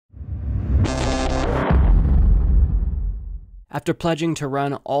After pledging to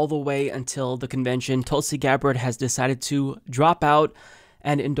run all the way until the convention, Tulsi Gabbard has decided to drop out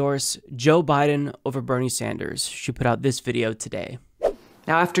and endorse Joe Biden over Bernie Sanders. She put out this video today.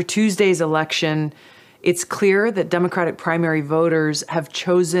 Now, after Tuesday's election, it's clear that Democratic primary voters have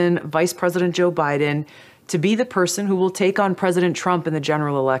chosen Vice President Joe Biden to be the person who will take on President Trump in the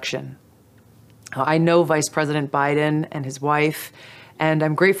general election. I know Vice President Biden and his wife, and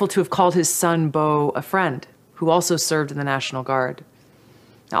I'm grateful to have called his son, Beau, a friend, who also served in the National Guard.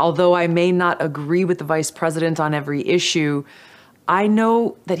 Now, although I may not agree with the vice president on every issue, I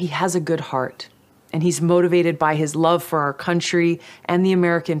know that he has a good heart, and he's motivated by his love for our country and the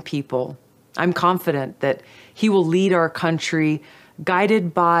American people. I'm confident that he will lead our country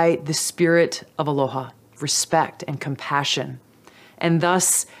guided by the spirit of aloha, respect, and compassion, and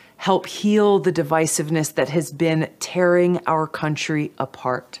thus help heal the divisiveness that has been tearing our country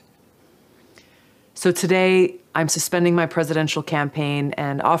apart. So today, I'm suspending my presidential campaign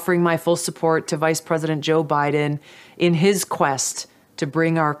and offering my full support to Vice President Joe Biden in his quest to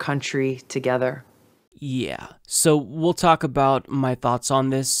bring our country together. Yeah, so we'll talk about my thoughts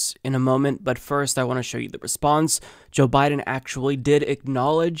on this in a moment, but first I want to show you the response. Joe Biden actually did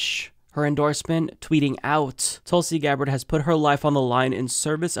acknowledge her endorsement, tweeting out, "Tulsi Gabbard has put her life on the line in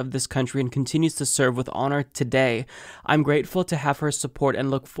service of this country and continues to serve with honor today. I'm grateful to have her support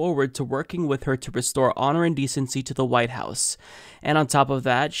and look forward to working with her to restore honor and decency to the White House." And on top of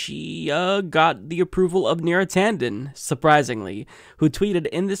that, she got the approval of Neera Tanden, surprisingly, who tweeted,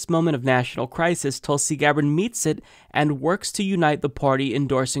 "In this moment of national crisis, Tulsi Gabbard meets it and works to unite the party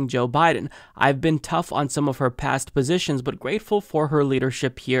endorsing Joe Biden. I've been tough on some of her past positions, but grateful for her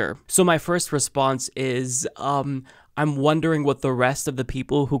leadership here." So my first response is, I'm wondering what the rest of the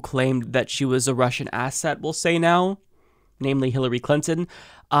people who claimed that she was a Russian asset will say now, namely Hillary Clinton.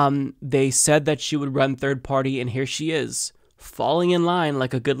 They said that she would run third party, and here she is, falling in line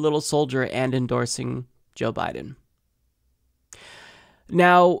like a good little soldier and endorsing Joe Biden.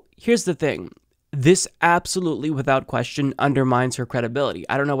 Now, here's the thing. This absolutely, without question, undermines her credibility.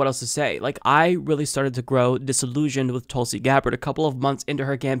 I don't know what else to say. Like, I really started to grow disillusioned with Tulsi Gabbard a couple of months into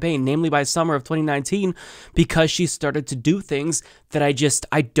her campaign, namely by summer of 2019, because she started to do things that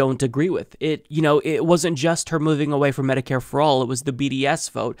I don't agree with. It wasn't just her moving away from Medicare for All. It was the BDS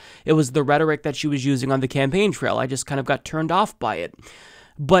vote. It was the rhetoric that she was using on the campaign trail. I just kind of got turned off by it.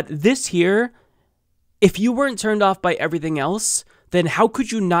 But this here, if you weren't turned off by everything else, then how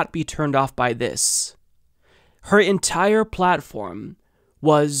could you not be turned off by this? Her entire platform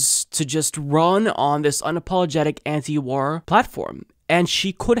was to just run on this unapologetic anti-war platform. And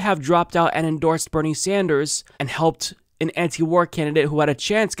she could have dropped out and endorsed Bernie Sanders and helped an anti-war candidate who had a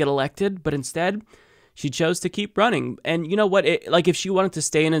chance get elected, but instead, she chose to keep running. And you know what? If she wanted to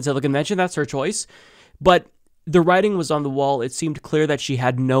stay in until the convention, that's her choice. But the writing was on the wall. It seemed clear that she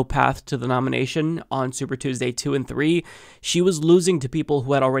had no path to the nomination on Super Tuesday 2 and 3. She was losing to people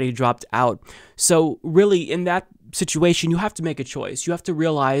who had already dropped out. So really, in that situation, you have to make a choice. You have to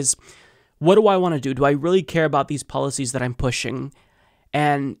realize, what do I want to do? Do I really care about these policies that I'm pushing?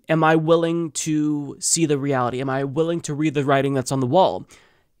 And am I willing to see the reality? Am I willing to read the writing that's on the wall?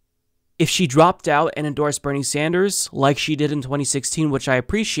 If she dropped out and endorsed Bernie Sanders, like she did in 2016, which I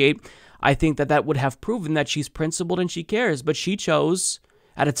appreciate, I think that would have proven that she's principled and she cares. But she chose,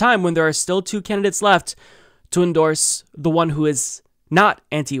 at a time when there are still two candidates left, to endorse the one who is not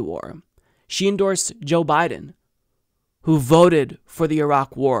anti-war. She endorsed Joe Biden, who voted for the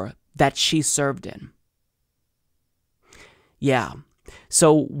Iraq war that she served in. Yeah.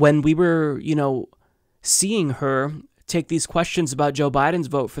 So when we were, seeing her take these questions about Joe Biden's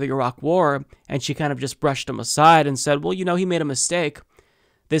vote for the Iraq war, and she kind of just brushed them aside and said, well, he made a mistake.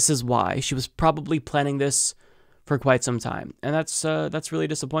 This is why. She was probably planning this for quite some time. And that's really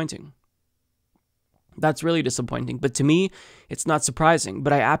disappointing. That's really disappointing. But to me, it's not surprising.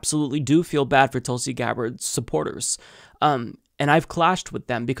 But I absolutely do feel bad for Tulsi Gabbard's supporters. And I've clashed with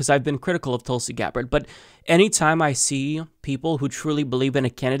them because I've been critical of Tulsi Gabbard. But anytime I see people who truly believe in a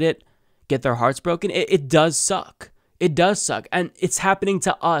candidate get their hearts broken, it does suck. It does suck. And it's happening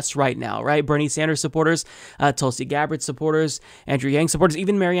to us right now, right? Bernie Sanders supporters, Tulsi Gabbard supporters, Andrew Yang supporters,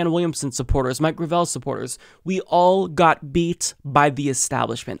 even Marianne Williamson supporters, Mike Gravel supporters. We all got beat by the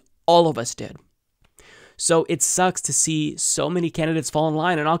establishment. All of us did. So it sucks to see so many candidates fall in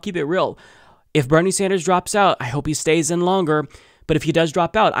line. And I'll keep it real. If Bernie Sanders drops out, I hope he stays in longer. But if he does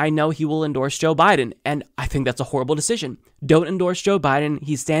drop out, I know he will endorse Joe Biden. And I think that's a horrible decision. Don't endorse Joe Biden.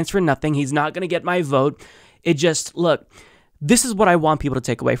 He stands for nothing. He's not going to get my vote. Look, this is what I want people to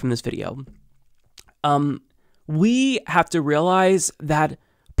take away from this video. We have to realize that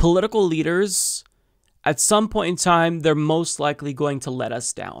political leaders At some point in time, they're most likely going to let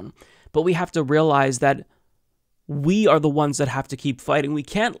us down. But we have to realize that we are the ones that have to keep fighting. We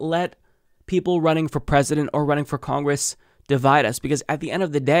can't let people running for president or running for Congress divide us, because at the end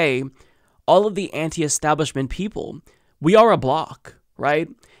of the day, all of the anti-establishment people, we are a bloc, right?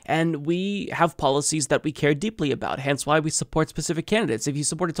 And we have policies that we care deeply about, hence why we support specific candidates. If you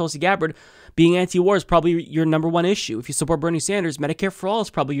supported Tulsi Gabbard, being anti-war is probably your number one issue. If you support Bernie Sanders, Medicare for all is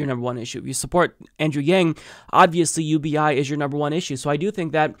probably your number one issue. If you support Andrew Yang, obviously UBI is your number one issue. So I do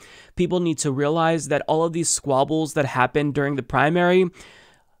think that people need to realize that all of these squabbles that happen during the primary,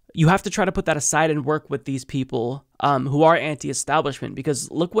 you have to try to put that aside and work with these people who are anti-establishment, because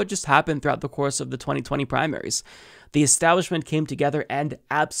look what just happened throughout the course of the 2020 primaries. The establishment came together and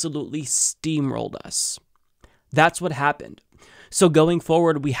absolutely steamrolled us. That's what happened. So going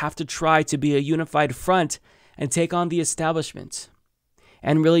forward, we have to try to be a unified front and take on the establishment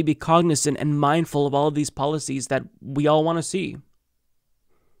and really be cognizant and mindful of all of these policies that we all want to see.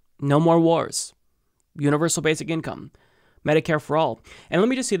 No more wars. Universal basic income. Medicare for all. And let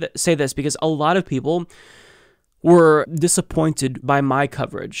me just say this, because a lot of people were disappointed by my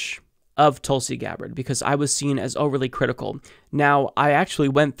coverage of Tulsi Gabbard because I was seen as overly critical. Now, I actually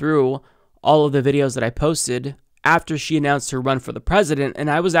went through all of the videos that I posted after she announced her run for the president,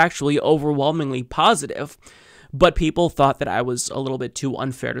 and I was actually overwhelmingly positive. But people thought that I was a little bit too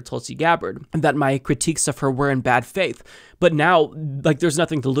unfair to Tulsi Gabbard, and that my critiques of her were in bad faith. But now, like, there's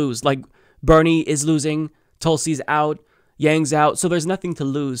nothing to lose. Like, Bernie is losing, Tulsi's out, Yang's out, so there's nothing to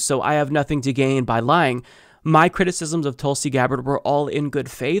lose. So I have nothing to gain by lying. My criticisms of Tulsi Gabbard were all in good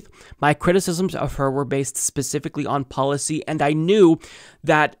faith. My criticisms of her were based specifically on policy, and I knew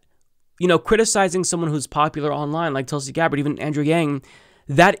that, you know, criticizing someone who's popular online like Tulsi Gabbard, even Andrew Yang,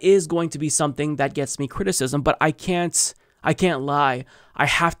 that is going to be something that gets me criticism, but I can't lie. I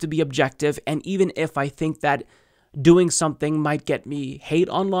have to be objective, and even if I think that doing something might get me hate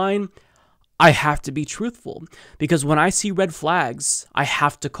online, I have to be truthful, because when I see red flags, I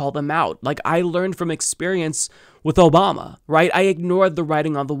have to call them out. Like, I learned from experience with Obama, right? I ignored the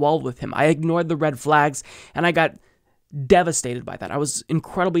writing on the wall with him. I ignored the red flags, and I got devastated by that. I was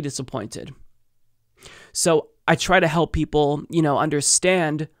incredibly disappointed. So I try to help people, you know,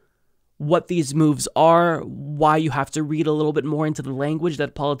 understand what these moves are, why you have to read a little bit more into the language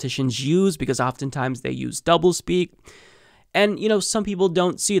that politicians use, because oftentimes they use doublespeak. And, you know, some people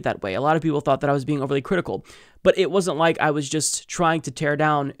don't see it that way. A lot of people thought that I was being overly critical. But it wasn't like I was just trying to tear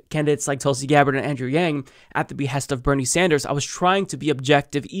down candidates like Tulsi Gabbard and Andrew Yang at the behest of Bernie Sanders. I was trying to be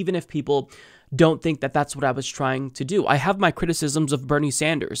objective, even if people don't think that that's what I was trying to do. I have my criticisms of Bernie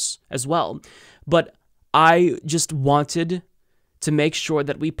Sanders as well. But I just wanted to make sure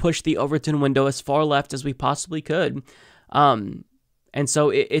that we push the Overton window as far left as we possibly could. And so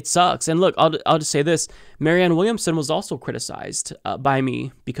it sucks. And look, I'll just say this. Marianne Williamson was also criticized by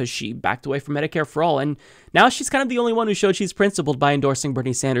me because she backed away from Medicare for all. And now she's kind of the only one who showed she's principled by endorsing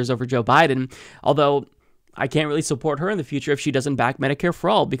Bernie Sanders over Joe Biden. Although I can't really support her in the future if she doesn't back Medicare for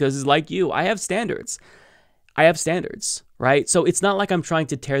all, because like you, I have standards. I have standards, right? So it's not like I'm trying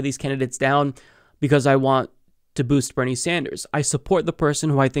to tear these candidates down because I want to boost Bernie Sanders. I support the person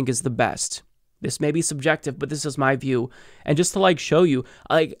who I think is the best. This may be subjective, but this is my view. And just to like show you,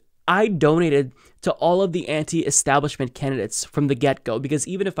 like, I donated to all of the anti-establishment candidates from the get-go, because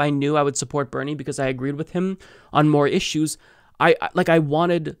even if I knew I would support Bernie because I agreed with him on more issues, I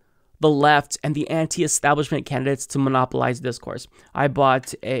wanted the left and the anti-establishment candidates to monopolize discourse. I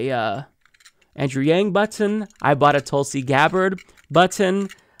bought a Andrew Yang button. I bought a Tulsi Gabbard button.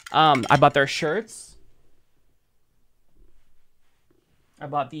 I bought their shirts. I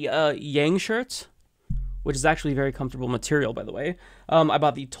bought the Yang shirt, which is actually very comfortable material, by the way. I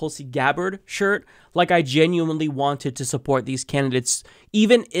bought the Tulsi Gabbard shirt. Like, I genuinely wanted to support these candidates,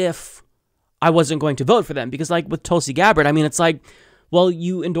 even if I wasn't going to vote for them. Because, like, with Tulsi Gabbard, I mean, it's like, well,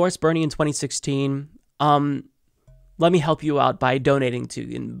 you endorsed Bernie in 2016. Let me help you out by donating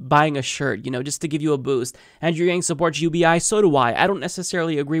to and buying a shirt, you know, just to give you a boost. Andrew Yang supports UBI, so do I. I don't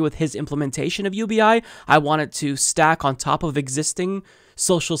necessarily agree with his implementation of UBI. I want it to stack on top of existing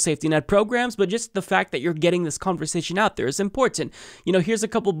social safety net programs, but just the fact that you're getting this conversation out there is important. You know, here's a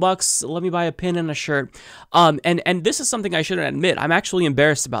couple bucks, let me buy a pin and a shirt. And this is something I shouldn't admit. I'm actually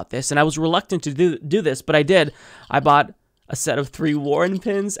embarrassed about this, and I was reluctant to do this, but I did. I bought a set of 3 Warren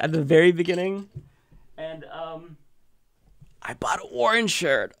pins at the very beginning, and I bought a Warren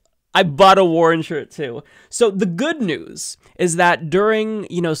shirt. I bought a Warren shirt too. So the good news is that during,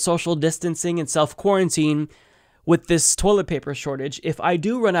 you know, social distancing and self-quarantine, with this toilet paper shortage, if I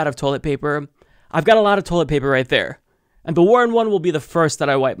do run out of toilet paper, I've got a lot of toilet paper right there. And the Warren one will be the first that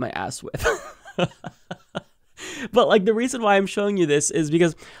I wipe my ass with. But like the reason why I'm showing you this is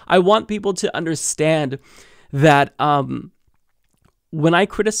because I want people to understand that when I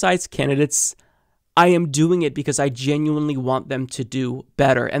criticize candidates, I am doing it because I genuinely want them to do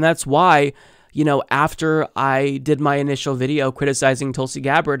better. And that's why, after I did my initial video criticizing Tulsi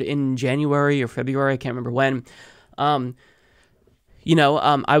Gabbard in January or February, I can't remember when, I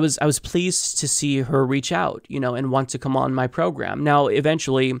was pleased to see her reach out, and want to come on my program. Now,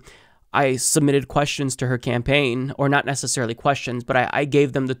 eventually, I submitted questions to her campaign, or not necessarily questions, but I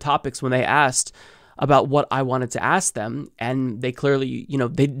gave them the topics when they asked about what I wanted to ask them, and they clearly,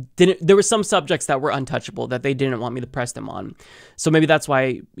 they didn't. There were some subjects that were untouchable that they didn't want me to press them on, so maybe that's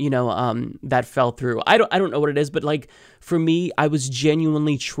why that fell through. I don't know what it is, but like for me, I was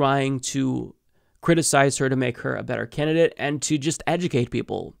genuinely trying to criticize her to make her a better candidate and to just educate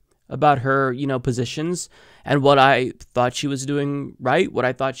people about her, positions and what I thought she was doing right, what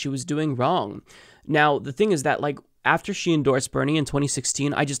I thought she was doing wrong. Now, the thing is that, like, after she endorsed Bernie in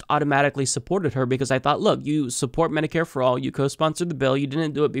 2016, I just automatically supported her because I thought, look, you support Medicare for all, you co-sponsored the bill, you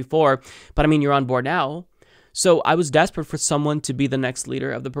didn't do it before, but I mean, you're on board now. So I was desperate for someone to be the next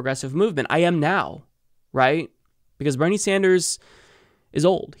leader of the progressive movement. I am now, right? Because Bernie Sanders is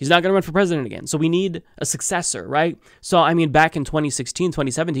old. He's not going to run for president again. So we need a successor, right? So, I mean, back in 2016,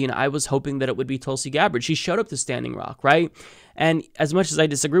 2017, I was hoping that it would be Tulsi Gabbard. She showed up to Standing Rock, right? And as much as I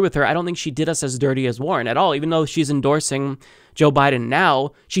disagree with her, I don't think she did us as dirty as Warren at all. Even though she's endorsing Joe Biden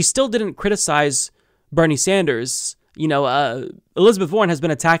now, she still didn't criticize Bernie Sanders. Elizabeth Warren has been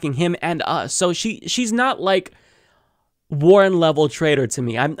attacking him and us. So she's not like Warren-level traitor to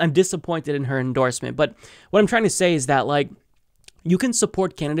me. I'm disappointed in her endorsement. But what I'm trying to say is that, like, you can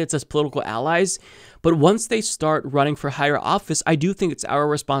support candidates as political allies, but once they start running for higher office, I do think it's our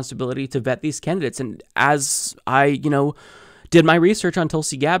responsibility to vet these candidates. And as I, did my research on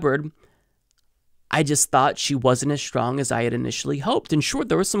Tulsi Gabbard, I just thought she wasn't as strong as I had initially hoped. And sure,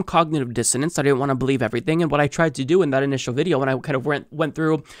 there was some cognitive dissonance. I didn't want to believe everything. And what I tried to do in that initial video, when I kind of went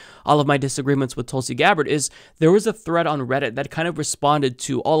through all of my disagreements with Tulsi Gabbard, is there was a thread on Reddit that kind of responded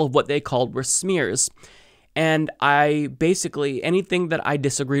to all of what they called were smears. And I basically, anything that I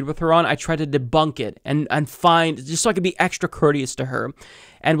disagreed with her on, I tried to debunk it and find, just so I could be extra courteous to her.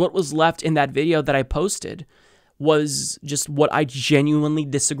 And what was left in that video that I posted was just what I genuinely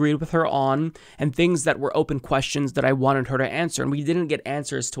disagreed with her on, and things that were open questions that I wanted her to answer. And we didn't get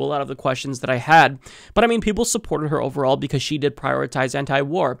answers to a lot of the questions that I had. But I mean, people supported her overall because she did prioritize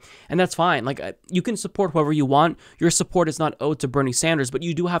anti-war. And that's fine. Like, you can support whoever you want. Your support is not owed to Bernie Sanders, but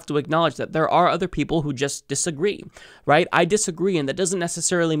you do have to acknowledge that there are other people who just disagree, right? I disagree, and that doesn't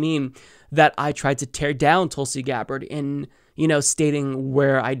necessarily mean that I tried to tear down Tulsi Gabbard in, stating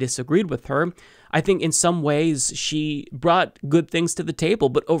where I disagreed with her. I think in some ways she brought good things to the table,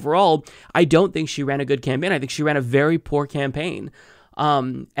 but overall, I don't think she ran a good campaign. I think she ran a very poor campaign.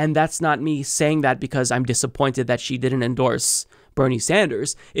 And that's not me saying that because I'm disappointed that she didn't endorse Bernie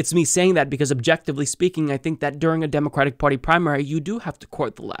Sanders. It's me saying that because, objectively speaking, I think that during a Democratic Party primary, you do have to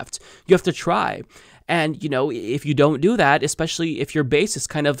court the left. You have to try. And, if you don't do that, especially if your base is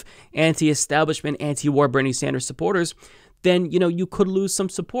kind of anti-establishment, anti-war Bernie Sanders supporters, then, you could lose some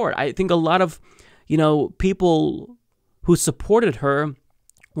support. I think a lot of, people who supported her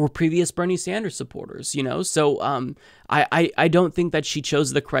were previous Bernie Sanders supporters, So I don't think that she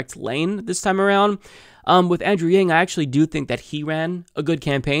chose the correct lane this time around. With Andrew Yang, I actually do think that he ran a good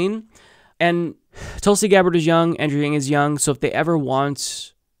campaign. And Tulsi Gabbard is young, Andrew Yang is young, so if they ever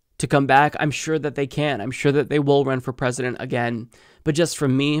want to come back, I'm sure that they can. I'm sure that they will run for president again. But just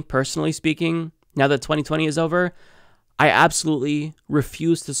from me, personally speaking, now that 2020 is over, I absolutely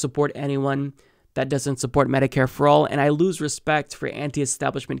refuse to support anyone that doesn't support Medicare for all, and I lose respect for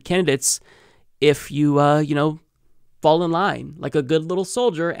anti-establishment candidates if you, fall in line like a good little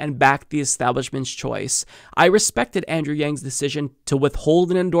soldier and back the establishment's choice. I respected Andrew Yang's decision to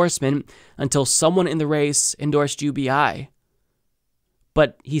withhold an endorsement until someone in the race endorsed UBI,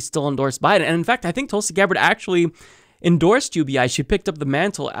 but he still endorsed Biden. And in fact, I think Tulsi Gabbard actually endorsed UBI. She picked up the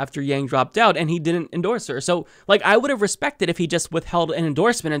mantle after Yang dropped out, and he didn't endorse her. So, like, I would have respected if he just withheld an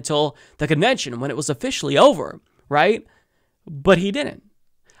endorsement until the convention when it was officially over, right? But he didn't.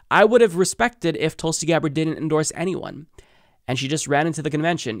 I would have respected if Tulsi Gabbard didn't endorse anyone, and she just ran into the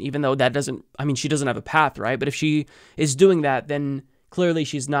convention, even though that doesn't, she doesn't have a path, right? But if she is doing that, then clearly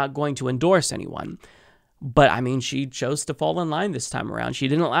she's not going to endorse anyone. But, she chose to fall in line this time around. She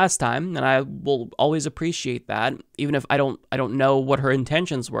didn't last time, and I will always appreciate that. Even if I don't know what her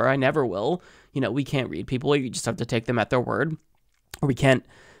intentions were, I never will. We can't read people. You just have to take them at their word. Or we can't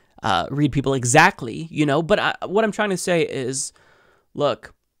read people exactly, But what I'm trying to say is,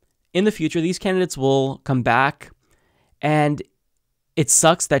 look, in the future, these candidates will come back, and it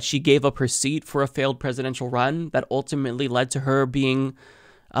sucks that she gave up her seat for a failed presidential run that ultimately led to her being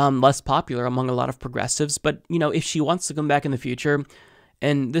less popular among a lot of progressives. But, if she wants to come back in the future,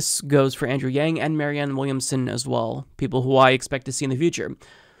 and this goes for Andrew Yang and Marianne Williamson as well, people who I expect to see in the future,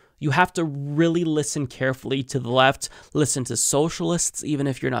 you have to really listen carefully to the left, listen to socialists, even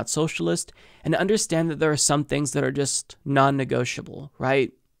if you're not socialist, and understand that there are some things that are just non-negotiable,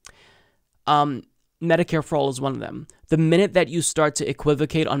 right? Medicare for all is one of them. The minute that you start to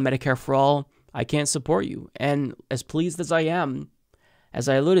equivocate on Medicare for all, I can't support you. And as pleased as I am, as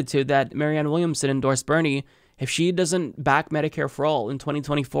I alluded to, that Marianne Williamson endorsed Bernie, if she doesn't back Medicare for all in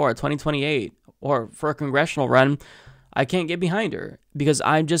 2024, 2028, or for a congressional run, I can't get behind her, because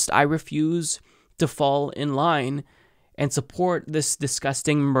I refuse to fall in line and support this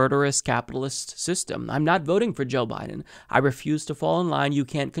disgusting, murderous capitalist system. I'm not voting for Joe Biden. I refuse to fall in line. You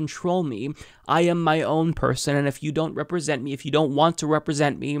can't control me. I am my own person, and if you don't represent me, if you don't want to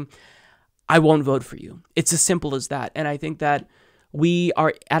represent me, I won't vote for you. It's as simple as that. And I think that we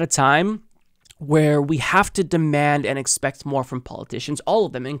are at a time where we have to demand and expect more from politicians, all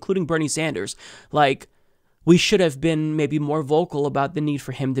of them, including Bernie Sanders. Like, we should have been maybe more vocal about the need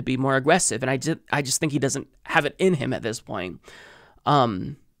for him to be more aggressive, and I just think he doesn't have it in him at this point.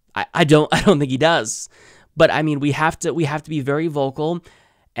 I don't think he does. But I mean, we have to be very vocal,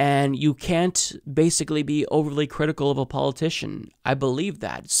 and you can't basically be overly critical of a politician. I believe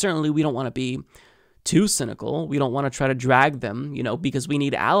that. Certainly, we don't want to be too cynical. We don't want to try to drag them, because we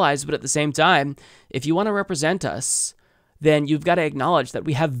need allies. But at the same time, if you want to represent us, then you've got to acknowledge that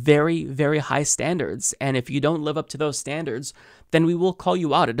we have very, very high standards. And if you don't live up to those standards, then we will call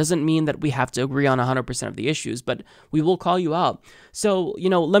you out. It doesn't mean that we have to agree on 100% of the issues, but we will call you out. So,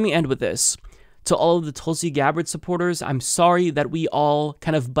 let me end with this. To all of the Tulsi Gabbard supporters, I'm sorry that we all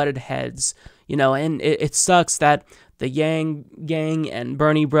kind of butted heads, and it sucks that the Yang gang and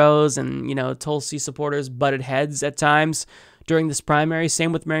Bernie bros and, Tulsi supporters butted heads at times during this primary.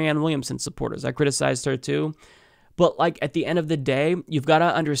 Same with Marianne Williamson supporters. I criticized her too. But at the end of the day, you've got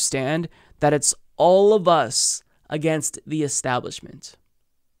to understand that it's all of us against the establishment.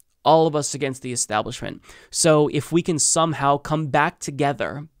 All of us against the establishment. So if we can somehow come back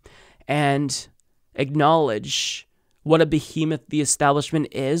together and acknowledge what a behemoth the establishment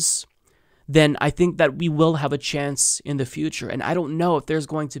is, then I think that we will have a chance in the future. And I don't know if there's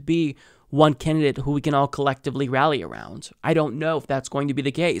going to be one candidate who we can all collectively rally around. I don't know if that's going to be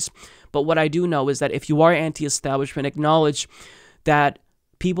the case. But what I do know is that if you are anti-establishment, acknowledge that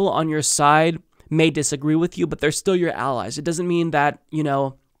people on your side may disagree with you, but they're still your allies. It doesn't mean that,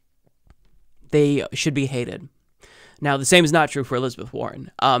 they should be hated. Now, the same is not true for Elizabeth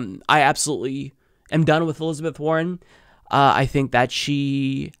Warren. I absolutely am done with Elizabeth Warren. I think that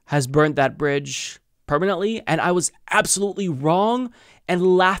she has burnt that bridge permanently, and I was absolutely wrong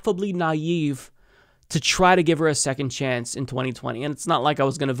and laughably naive to try to give her a second chance in 2020. And it's not like I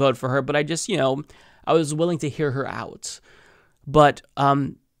was going to vote for her, but I just, I was willing to hear her out. But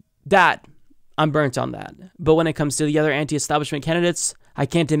I'm burnt on that. But when it comes to the other anti-establishment candidates, I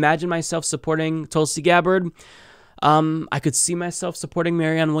can't imagine myself supporting Tulsi Gabbard. I could see myself supporting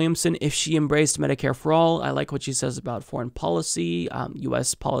Marianne Williamson if she embraced Medicare for all. I like what she says about foreign policy,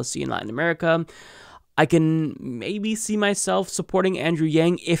 U.S. policy in Latin America. I can maybe see myself supporting Andrew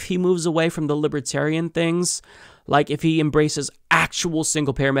Yang if he moves away from the libertarian things, like if he embraces actual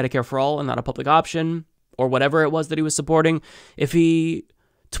single-payer Medicare for all and not a public option, or whatever it was that he was supporting. If he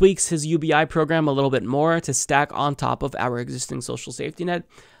tweaks his UBI program a little bit more to stack on top of our existing social safety net,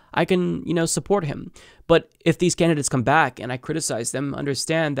 I can, support him. But if these candidates come back and I criticize them,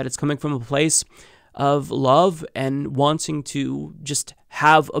 understand that it's coming from a place of love and wanting to just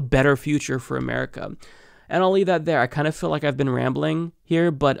have a better future for America. And I'll leave that there. I kind of feel like I've been rambling here,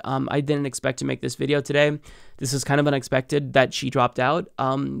 but I didn't expect to make this video today. This is kind of unexpected that she dropped out,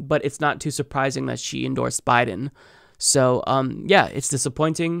 but it's not too surprising that she endorsed Biden. So, yeah, it's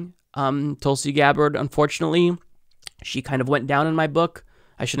disappointing. Tulsi Gabbard, unfortunately, she kind of went down in my book.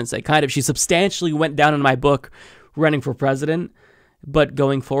 I shouldn't say kind of. She substantially went down in my book running for president. But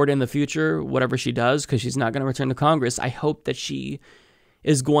going forward in the future, whatever she does, because she's not going to return to Congress, I hope that she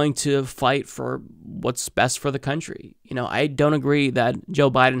is going to fight for what's best for the country. I don't agree that Joe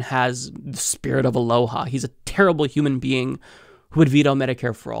Biden has the spirit of aloha. He's a terrible human being who would veto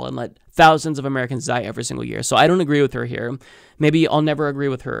Medicare for all and let thousands of Americans die every single year. So I don't agree with her here. Maybe I'll never agree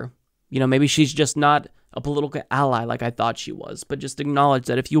with her. Maybe she's just not a political ally like I thought she was. But just acknowledge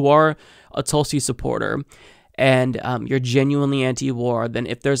that if you are a Tulsi supporter and you're genuinely anti-war, then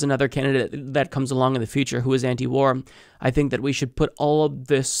if there's another candidate that comes along in the future who is anti-war, I think that we should put all of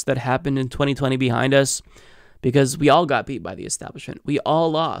this that happened in 2020 behind us, because we all got beat by the establishment. We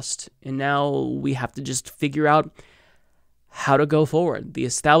all lost, and now we have to just figure out how to go forward. The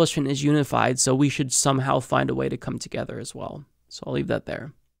establishment is unified, so we should somehow find a way to come together as well. So I'll leave that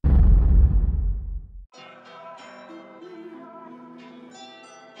there.